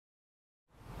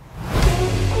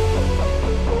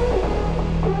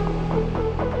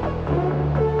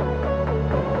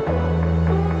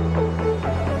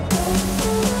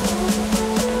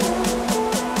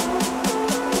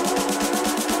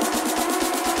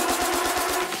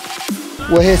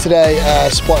We're here today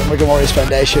supporting Rugby Warriors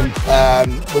Foundation.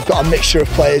 We've got a mixture of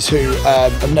players who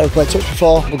have never played touch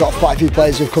before. We've got quite a few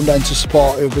players who've come down to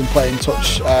support who've been playing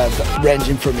touch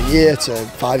ranging from a year to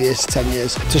 5 years to 10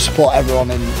 years to support everyone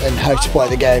in how to play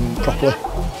the game properly.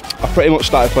 I pretty much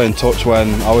started playing touch when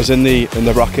I was in the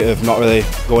bracket of not really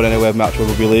going anywhere with match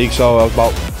rugby league, so I was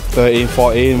about 13,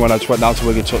 14 when I just went down to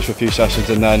Wigan touch for a few sessions,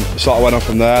 and then sort of went on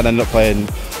from there and ended up playing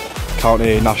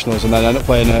county nationals, and then ended up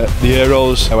playing the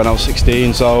Euros when I was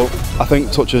 16. So I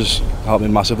think touch has helped me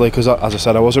massively because, as I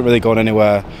said, I wasn't really going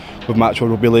anywhere with match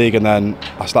rugby league, and then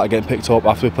I started getting picked up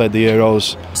after we played the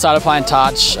Euros. Started playing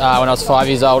touch when I was 5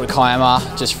 years old at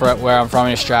Kiama, just for where I'm from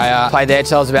in Australia. Played there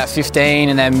till I was about 15,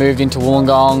 and then moved into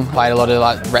Wollongong. Played a lot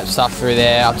of rep stuff through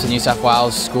there, up to New South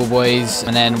Wales schoolboys,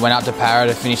 and then went up to Para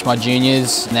to finish my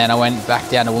juniors, and then I went back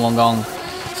down to Wollongong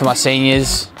for my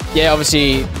seniors. Yeah,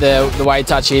 obviously the way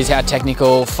touch is, how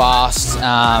technical, fast,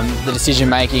 the decision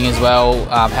making as well,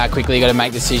 how quickly you got to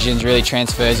make decisions really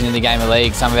transfers into the game of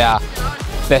league. Some of our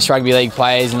best rugby league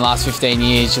players in the last 15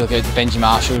 years, you look at Benji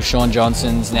Marshall, Sean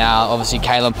Johnson's, now obviously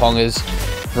Kalen Ponga's,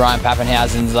 Ryan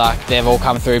Pappenhausen's, they've all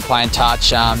come through playing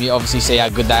touch. You obviously see how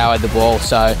good they are with the ball,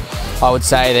 so I would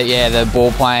say that, yeah, the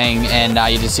ball playing and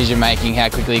your decision making, how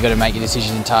quickly you got to make your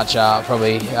decisions in touch are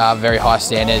probably very high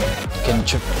standard, can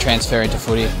transfer into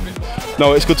footy.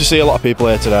 No, it's good to see a lot of people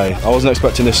here today. I wasn't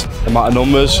expecting this amount of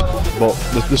numbers, but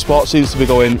the sport seems to be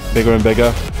going bigger and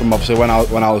bigger. From obviously when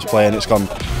I was playing, it's gone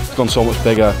so much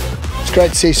bigger. It's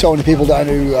great to see so many people down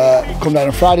who come down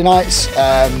on Friday nights.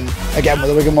 Again, with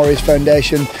the Rugby Warriors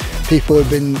Foundation, people who've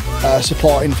been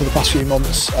supporting for the past few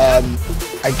months.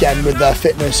 Again, with their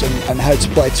fitness and how to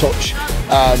play touch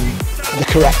the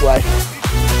correct way.